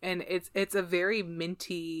 and it's a very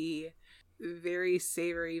minty, very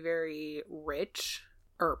savory, very rich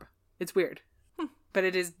herb. It's weird, but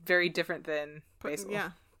it is very different than basil. Yeah,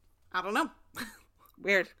 I don't know.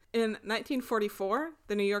 Weird. In 1944,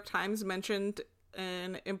 the New York Times mentioned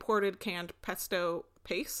an imported canned pesto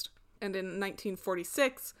paste, and in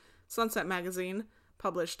 1946, Sunset Magazine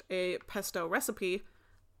published a pesto recipe,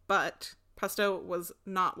 but pesto was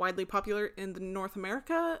not widely popular in North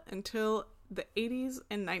America until the 80s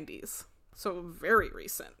and 90s. So very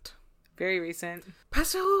recent. Very recent.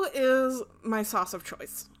 Pesto is my sauce of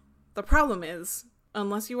choice. The problem is,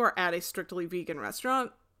 unless you are at a strictly vegan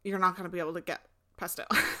restaurant, you're not going to be able to get pesto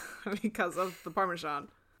because of the Parmesan.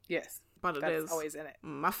 Yes. But it is always in it.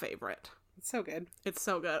 my favorite. It's so good. It's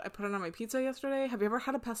so good. I put it on my pizza yesterday. Have you ever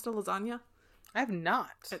had a pesto lasagna? I have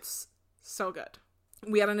not. It's so good.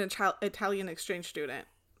 We had an Italian exchange student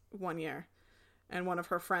one year, and one of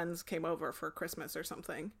her friends came over for Christmas or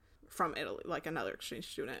something from Italy, like another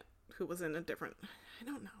exchange student who was in a different... I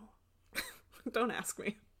don't know. Don't ask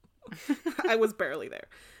me. I was barely there.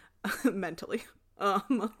 Mentally.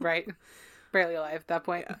 Right. Barely alive at that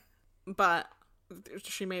point. Yeah. But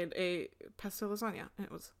she made a pesto lasagna, and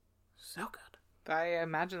it was so good. I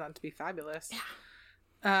imagine that to be fabulous. Yeah.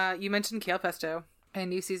 You mentioned kale pesto. And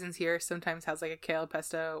New Seasons here sometimes has like a kale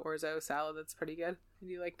pesto orzo salad that's pretty good. Do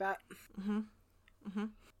you like that?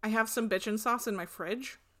 I have some bitchin' sauce in my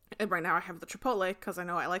fridge. And right now I have the chipotle because I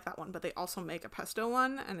know I like that one. But they also make a pesto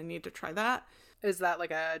one and I need to try that. Is that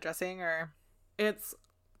like a dressing or? It's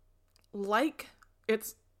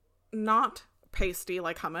not pasty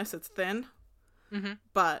like hummus. It's thin.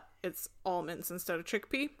 But it's almonds instead of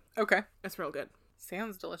chickpea. Okay. It's real good.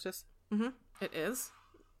 Sounds delicious. It is.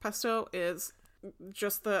 Pesto is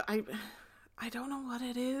just I don't know what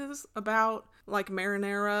it is about like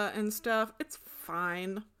marinara and stuff. It's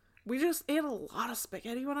fine. We just ate a lot of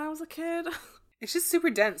spaghetti when I was a kid. It's just super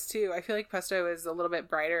dense too. I feel like pesto is a little bit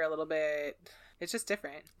brighter, it's just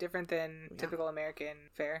different than typical American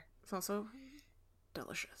fare. It's also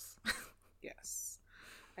delicious. Yes.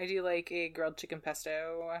 I do like a grilled chicken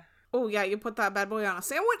pesto. Oh yeah, you put that bad boy on a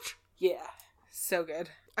sandwich? Yeah. So good.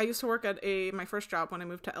 I used to work at my first job when I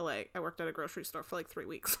moved to LA. I worked at a grocery store for like 3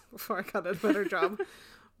 weeks before I got a better job.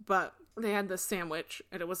 But they had this sandwich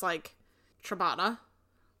and it was like ciabatta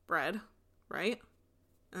bread, right?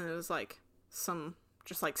 And it was like some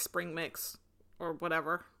just like spring mix or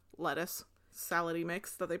whatever, lettuce, salad-y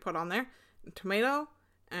mix that they put on there, and tomato,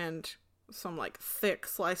 and some like thick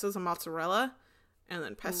slices of mozzarella, and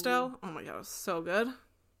then pesto. Ooh. Oh my god, it was so good.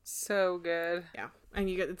 So good. Yeah. And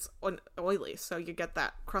it's oily, so you get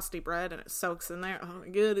that crusty bread and it soaks in there. Oh my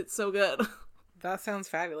god, it's so good. That sounds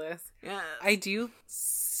fabulous. Yeah.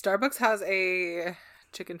 Starbucks has a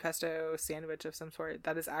chicken pesto sandwich of some sort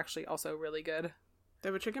that is actually also really good. They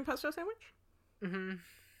have a chicken pesto sandwich? Mm-hmm.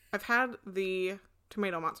 I've had the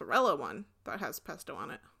tomato mozzarella one that has pesto on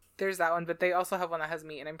it. There's that one, but they also have one that has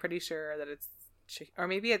meat, and I'm pretty sure that it's chicken, or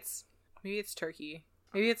maybe it's turkey.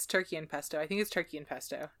 Maybe it's turkey and pesto. I think it's turkey and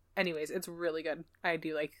pesto. Anyways, it's really good. I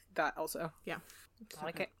do like that also. Yeah. I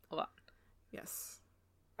like it a lot. Yes.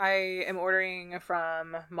 I am ordering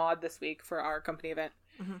from Maud this week for our company event.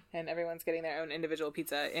 And everyone's getting their own individual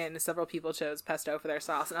pizza, and several people chose pesto for their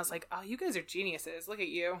sauce, and I was like, oh, you guys are geniuses. Look at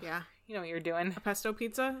you. Yeah. You know what you're doing. A pesto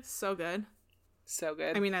pizza, so good. So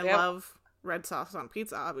good. I mean, I love red sauce on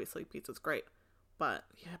pizza. Obviously, pizza's great. But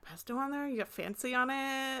you got pesto on there? You got fancy on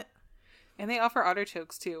it? And they offer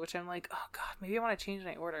artichokes, too, which I'm like, oh, God, maybe I want to change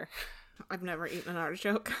my order. I've never eaten an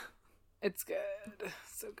artichoke. It's good.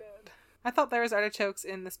 So good. I thought there was artichokes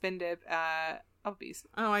in the spin dip at Applebee's.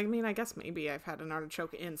 Oh, I mean, I guess maybe I've had an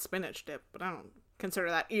artichoke in spinach dip, but I don't consider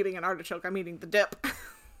that eating an artichoke. I'm eating the dip.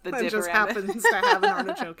 The dip just happens to have an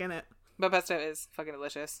artichoke in it. But pesto is fucking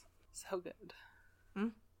delicious. So good.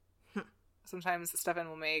 Sometimes Stefan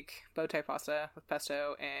will make bow tie pasta with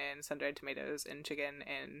pesto and sun-dried tomatoes and chicken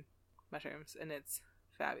and mushrooms, and it's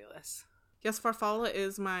fabulous. Yes, farfalle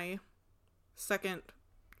is my second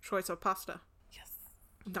choice of pasta. Yes.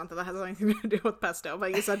 Not that has anything to do with pesto,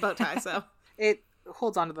 but you said bow tie, so. It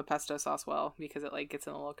holds onto the pesto sauce well because it like gets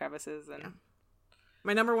in the little crevices. And yeah.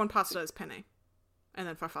 My number one pasta is penne, and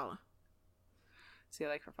then farfalle. So you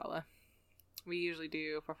like farfalle? We usually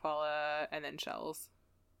do farfalle and then shells,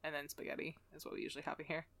 and then spaghetti is what we usually have in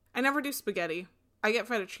here. I never do spaghetti. I get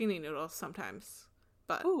fettuccine noodles sometimes,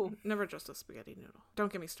 but never just a spaghetti noodle.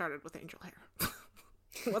 Don't get me started with angel hair.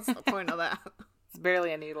 What's the point of that? It's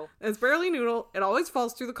barely a noodle. It's barely a noodle. It always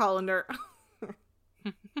falls through the colander.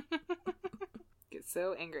 Get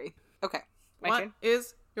so angry. Okay, my turn. What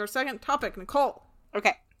is your second topic, Nicole?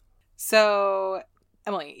 Okay, so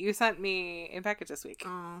Emily, you sent me a package this week.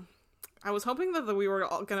 Oh, I was hoping that we were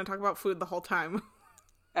all going to talk about food the whole time.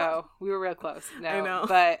 Oh, we were real close. No, I know.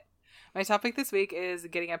 But my topic this week is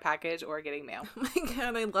getting a package or getting mail. Oh my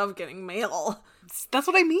god, I love getting mail. That's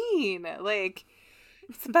what I mean. Like,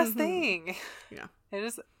 it's the best thing. Yeah. It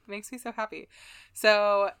just makes me so happy.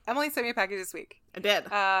 So, Emily sent me a package this week. I did.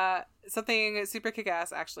 Something super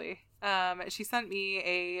kick-ass, actually. She sent me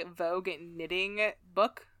a Vogue knitting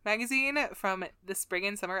book magazine from the spring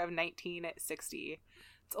and summer of 1960.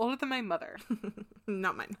 It's older than my mother.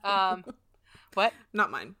 Not mine. What?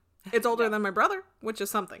 Not mine. It's older than my brother, which is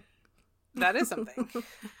something. That is something.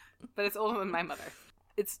 But it's older than my mother.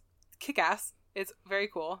 It's kick-ass. It's very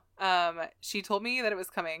cool. She told me that it was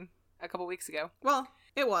coming a couple weeks ago. Well,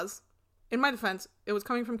 it was. In my defense, it was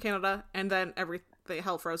coming from Canada, and then the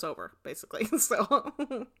hell froze over, basically. So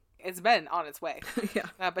it's been on its way. Yeah.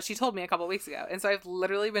 But she told me a couple weeks ago. And so I've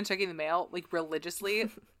literally been checking the mail, like, religiously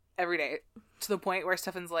every day, to the point where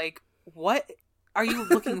Stefan's like, what are you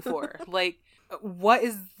looking for? Like, what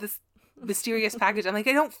is this mysterious package? I'm like,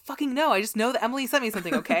 I don't fucking know. I just know that Emily sent me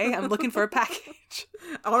something, okay? I'm looking for a package.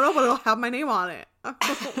 I don't know, but it'll have my name on it.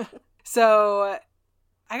 So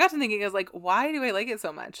I got to thinking, I was like, why do I like it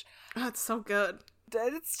so much? Oh, it's so good.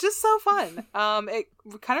 it's just so fun. It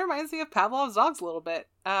kind of reminds me of Pavlov's dogs a little bit.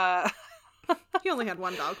 He only had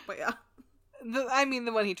one dog, but yeah.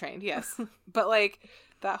 The one he trained, yes. But, like,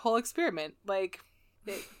 that whole experiment, like,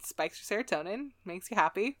 it spikes your serotonin, makes you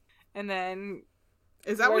happy, and then...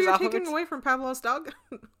 Is that what you're taking away from Pavlov's dog?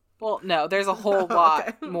 Well, no, there's a whole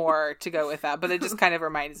lot more to go with that, but it just kind of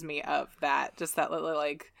reminds me of that. Just that little,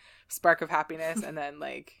 like, spark of happiness, and then,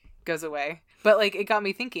 like, goes away. But, like, it got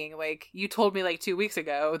me thinking, like, you told me, like, 2 weeks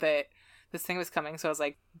ago that this thing was coming, so I was,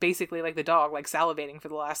 like, basically like the dog, like, salivating for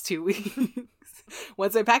the last 2 weeks.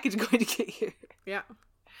 When's my package going to get here? Yeah.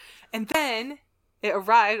 And then it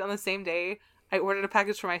arrived on the same day I ordered a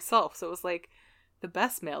package for myself, so it was, like, the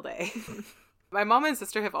best mail day. My mom and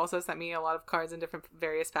sister have also sent me a lot of cards and different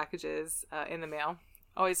various packages in the mail.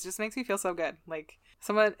 Always just makes me feel so good. Like,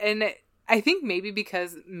 someone, and I think maybe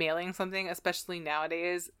because mailing something, especially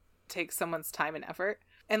nowadays, takes someone's time and effort.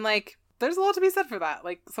 And, like, there's a lot to be said for that.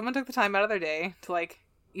 Like, someone took the time out of their day to, like,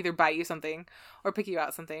 either buy you something or pick you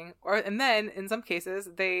out something. And then, in some cases,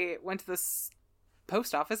 they went to the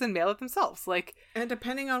post office and mailed it themselves. Like, and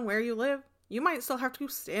depending on where you live, you might still have to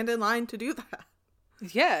stand in line to do that.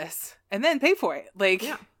 Yes. And then pay for it. Like,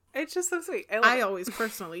 yeah. It's just so sweet. I always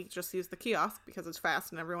personally just use the kiosk because it's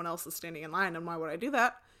fast and everyone else is standing in line, and why would I do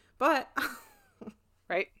that? But...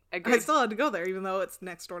 Right? Agreed. I still had to go there, even though it's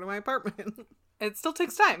next door to my apartment. It still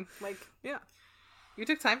takes time. Like, yeah. You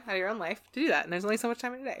took time out of your own life to do that, and there's only so much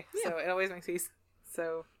time in a day. Yeah. So it always makes me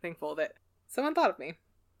so thankful that someone thought of me.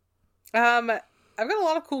 I've got a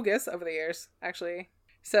lot of cool gifts over the years, actually.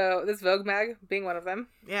 So this Vogue mag being one of them.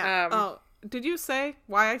 Yeah. Did you say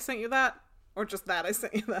why I sent you that? Or just that I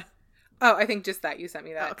sent you that? Oh, I think just that you sent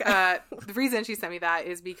me that. Okay. The reason she sent me that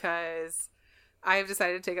is because I have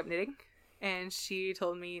decided to take up knitting. And she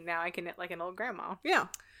told me now I can knit like an old grandma. Yeah.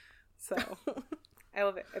 So, I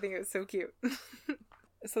love it. I think it was so cute.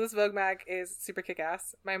 So this Vogue mag is super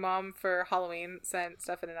kick-ass. My mom, for Halloween, sent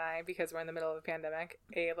Stefan and I, because we're in the middle of a pandemic,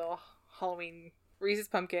 a little Halloween Reese's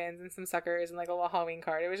Pumpkins and some suckers and like a little Halloween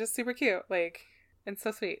card. It was just super cute. Like, and so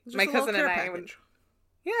sweet. Just my cousin and I...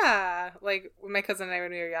 Yeah. Like, my cousin and I,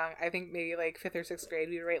 when we were young, I think maybe like 5th or 6th grade,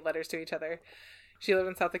 we would write letters to each other. She lived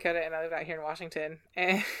in South Dakota and I lived out here in Washington.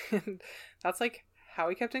 And that's like how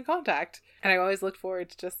we kept in contact. And I always looked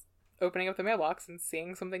forward to just opening up the mailbox and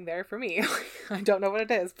seeing something there for me. I don't know what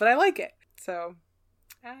it is, but I like it. So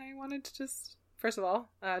I wanted to just, first of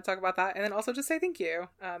all, talk about that. And then also just say thank you.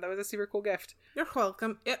 That was a super cool gift. You're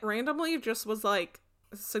welcome. It randomly just was like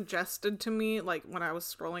suggested to me, like when I was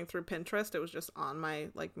scrolling through Pinterest. It was just on my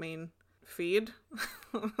like main feed.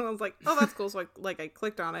 I was like, oh, that's cool. So I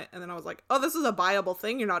clicked on it, and then I was like, oh, this is a buyable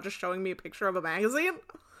thing. You're not just showing me a picture of a magazine.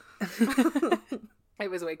 It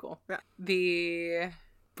was way cool. Yeah. The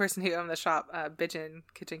person who owned the shop, Bitchin'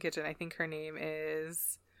 Kitchen, I think her name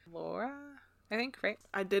is Laura, I think, right?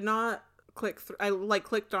 I did not click through. I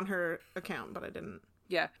clicked on her account, but I didn't.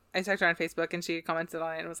 Yeah, I checked her on Facebook and she commented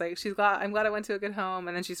on it and was like, I'm glad I went to a good home.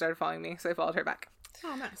 And then she started following me, so I followed her back.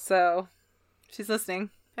 Oh, nice. So she's listening.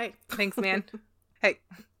 Hey. Thanks, man. Hey,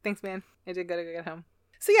 thanks, man. I did go to a good home.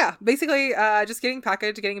 So yeah, basically just getting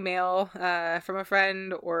a mail from a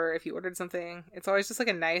friend, or if you ordered something, it's always just like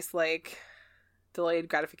a nice like delayed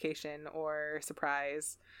gratification or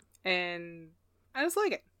surprise. And I just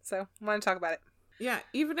like it. So I want to talk about it. Yeah,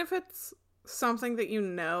 even if it's something that you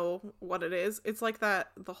know what it is, it's like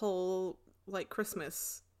that, the whole like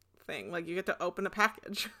Christmas thing. Like you get to open a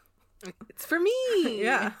package. It's for me.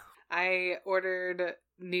 Yeah. I ordered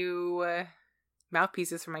new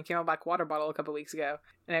mouthpieces for my Camelback water bottle a couple weeks ago,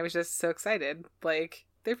 and I was just so excited. Like,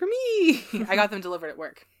 they're for me. I got them delivered at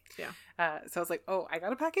work. Yeah. So I was like, oh, I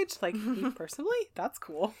got a package? Like, me personally? That's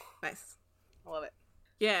cool. Nice. I love it.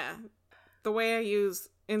 Yeah. The way I use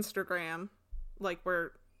Instagram, like,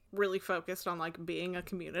 we're really focused on, like, being a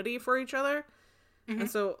community for each other. Mm-hmm.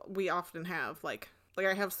 And so we often have, like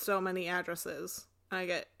I have so many addresses. I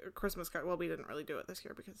get a Christmas card. Well, we didn't really do it this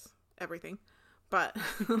year because everything. But,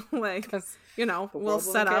 like, you know, we'll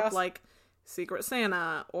set up, like, Secret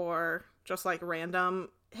Santa or just, like, random,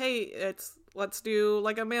 hey, let's do,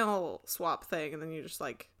 like, a mail swap thing. And then you just,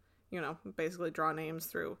 like, you know, basically draw names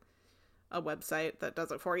through a website that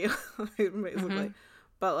does it for you, basically. Mm-hmm.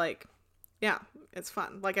 But, like, yeah, it's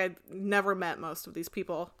fun. Like, I never met most of these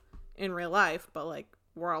people in real life, but, like,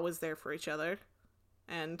 we're always there for each other.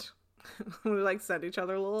 And we, like, send each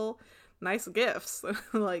other little nice gifts.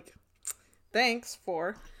 Like, thanks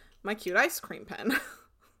for my cute ice cream pen.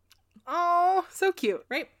 Oh, so cute.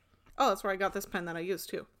 Right? Oh, that's where I got this pen that I use,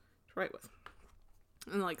 too, to write with.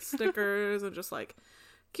 And, like, stickers and just, like,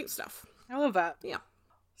 cute stuff. I love that. Yeah.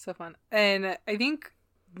 So fun. And I think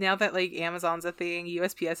now that like Amazon's a thing,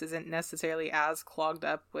 USPS isn't necessarily as clogged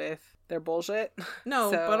up with their bullshit.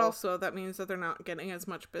 No, but also that means that they're not getting as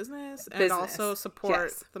much business. And also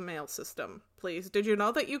support the mail system, please. Did you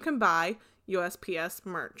know that you can buy USPS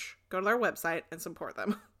merch? Go to their website and support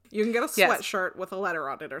them. You can get a sweatshirt with a letter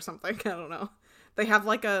on it or something. I don't know. They have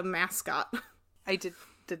like a mascot. I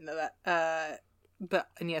didn't know that.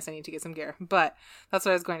 And yes, I need to get some gear. But that's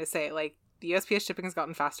what I was going to say. Like, the USPS shipping has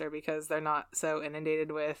gotten faster because they're not so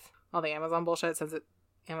inundated with all the Amazon bullshit since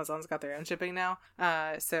Amazon's got their own shipping now.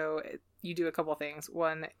 So you do a couple things.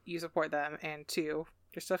 One, you support them. And two,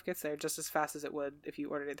 your stuff gets there just as fast as it would if you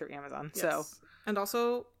ordered it through Amazon. Yes. So, and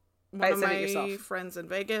also, one of my friends in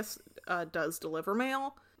Vegas does deliver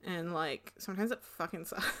mail. And, like, sometimes it fucking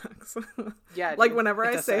sucks. Yeah. Like, whenever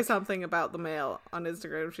I say something about the mail on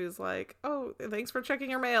Instagram, she's like, oh, thanks for checking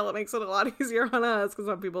your mail. It makes it a lot easier on us. Because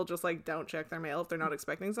some people just, like, don't check their mail if they're not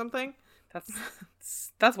expecting something.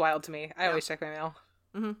 That's wild to me. I always check my mail.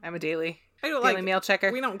 Mm-hmm. I'm a daily mail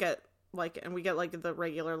checker. We don't get, like, and we get, like, the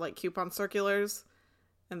regular, like, coupon circulars.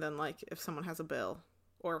 And then, like, if someone has a bill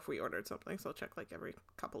or if we ordered something. So I'll check, like, every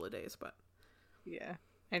couple of days. But yeah,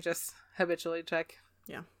 I just habitually check.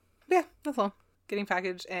 Yeah, that's all. Getting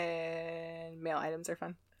packaged and mail items are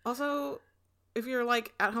fun. Also, if you're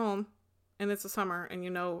like at home and it's the summer and you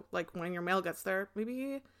know like when your mail gets there,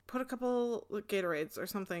 maybe put a couple like, Gatorades or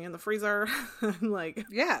something in the freezer and like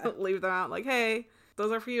leave them out. Like, hey,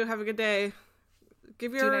 those are for you. Have a good day.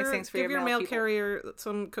 Give your nice things for your mail carrier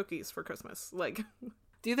some cookies for Christmas. Like,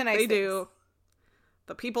 do the nice things. They do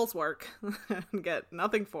the people's work and get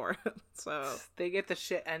nothing for it. So they get the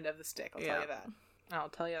shit end of the stick. I'll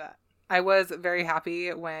tell you that. I was very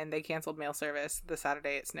happy when they canceled mail service the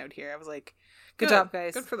Saturday it snowed here. I was like, good job,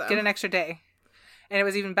 guys. Good for them. Get an extra day. And it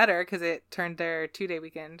was even better because it turned their 2-day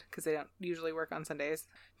weekend, because they don't usually work on Sundays,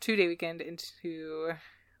 2-day weekend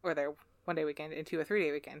or their 1-day weekend into a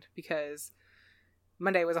 3-day weekend, because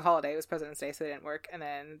Monday was a holiday. It was President's Day, so they didn't work. And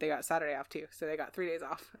then they got Saturday off too. So they got 3 days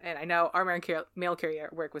off. And I know our mail carrier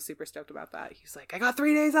at work was super stoked about that. He's like, I got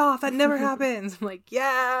 3 days off. That never happens. I'm like,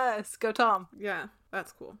 yes, go Tom. Yeah,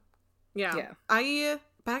 that's cool. Yeah. I,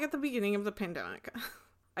 back at the beginning of the pandemic,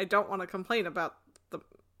 I don't want to complain about the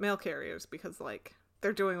mail carriers because like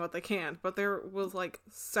they're doing what they can. But there was like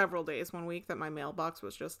several days 1 week that my mailbox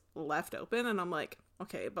was just left open. And I'm like,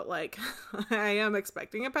 okay, but like I am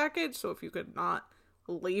expecting a package. So if you could not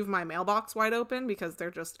leave my mailbox wide open because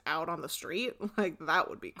they're just out on the street, like that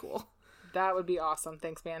would be cool. That would be awesome.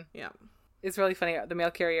 Thanks, man. Yeah, it's really funny. The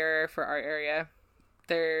mail carrier for our area,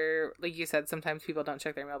 they're, like you said, sometimes people don't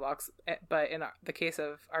check their mailbox, but in the case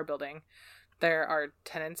of our building, there are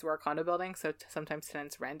tenants. We're a condo building, so sometimes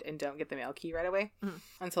tenants rent and don't get the mail key right away.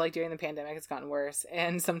 And so like during the pandemic it's gotten worse,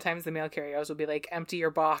 and sometimes the mail carriers will be like, empty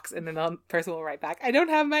your box, and then the person will write back, I don't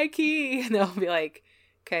have my key, and they'll be like,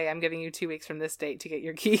 okay, I'm giving you 2 weeks from this date to get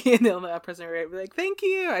your key. And then the person will be like, thank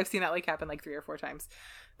you. I've seen that like happen like 3 or 4 times.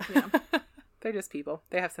 Yeah. They're just people.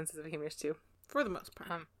 They have senses of humor too. For the most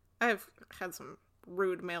part. I've had some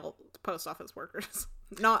rude mail post office workers.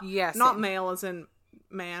 Not mail as in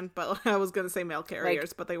man, but I was going to say mail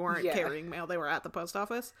carriers, like, but they weren't carrying mail. They were at the post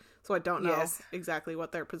office. So I don't know exactly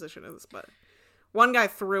what their position is. But one guy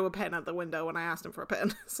threw a pen at the window when I asked him for a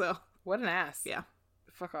pen. So what an ass. Yeah.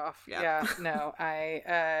 Fuck off. Yeah. No,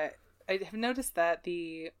 I have noticed that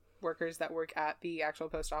the workers that work at the actual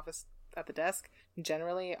post office at the desk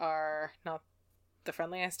generally are not the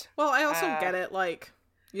friendliest. Well, I also get it. Like,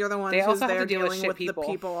 you're the ones who's there dealing with the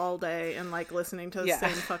people all day and like listening to the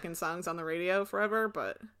same fucking songs on the radio forever.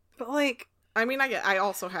 But like, I mean, I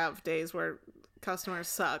also have days where customers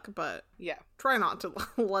suck, but try not to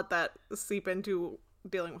let that seep into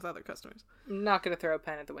dealing with other customers. I'm not gonna throw a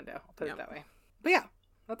pen at the window. I'll put it that way. But yeah.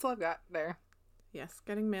 That's all I've got there. Yes,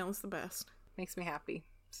 getting mail is the best. Makes me happy.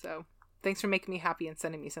 So, thanks for making me happy and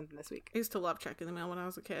sending me something this week. I used to love checking the mail when I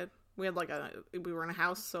was a kid. We had we were in a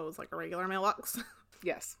house, so it was like a regular mailbox.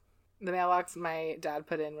 Yes. The mailbox my dad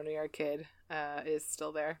put in when we were a kid is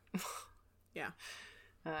still there. Yeah.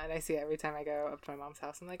 And I see it every time I go up to my mom's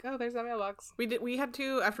house. I'm like, oh, there's that mailbox. We had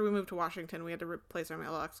to, after we moved to Washington, we had to replace our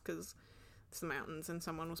mailbox because it's the mountains and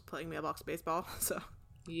someone was playing mailbox baseball, so.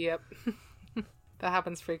 Yep. That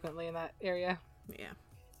happens frequently in that area. Yeah.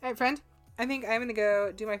 All right, friend. I think I'm going to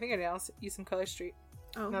go do my fingernails, use some Color Street.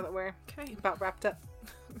 Oh. Now that we're about wrapped up.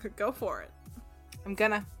 Go for it. I'm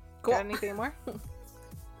gonna. Cool. Got anything more?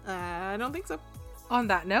 I don't think so. On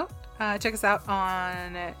that note, check us out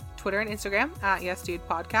on Twitter and Instagram at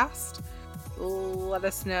YesDudePodcast. Let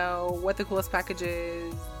us know what the coolest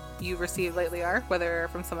packages you've received lately are, whether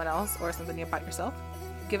from someone else or something you bought yourself.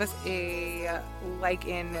 give us a like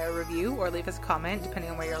and a review, or leave us a comment depending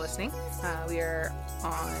on where you're listening. We are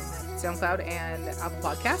on SoundCloud and Apple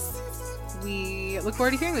Podcasts. We look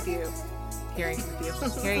forward to hearing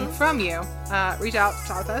from you. Reach out,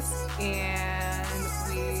 chat with us, and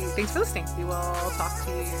thanks for listening. We will talk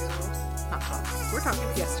to you. Not talk. We're talking.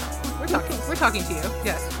 Yes, talk. We're talking. We're talking to you.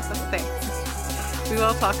 Yes, that's the thing. We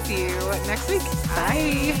will talk to you next week.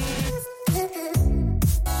 Bye.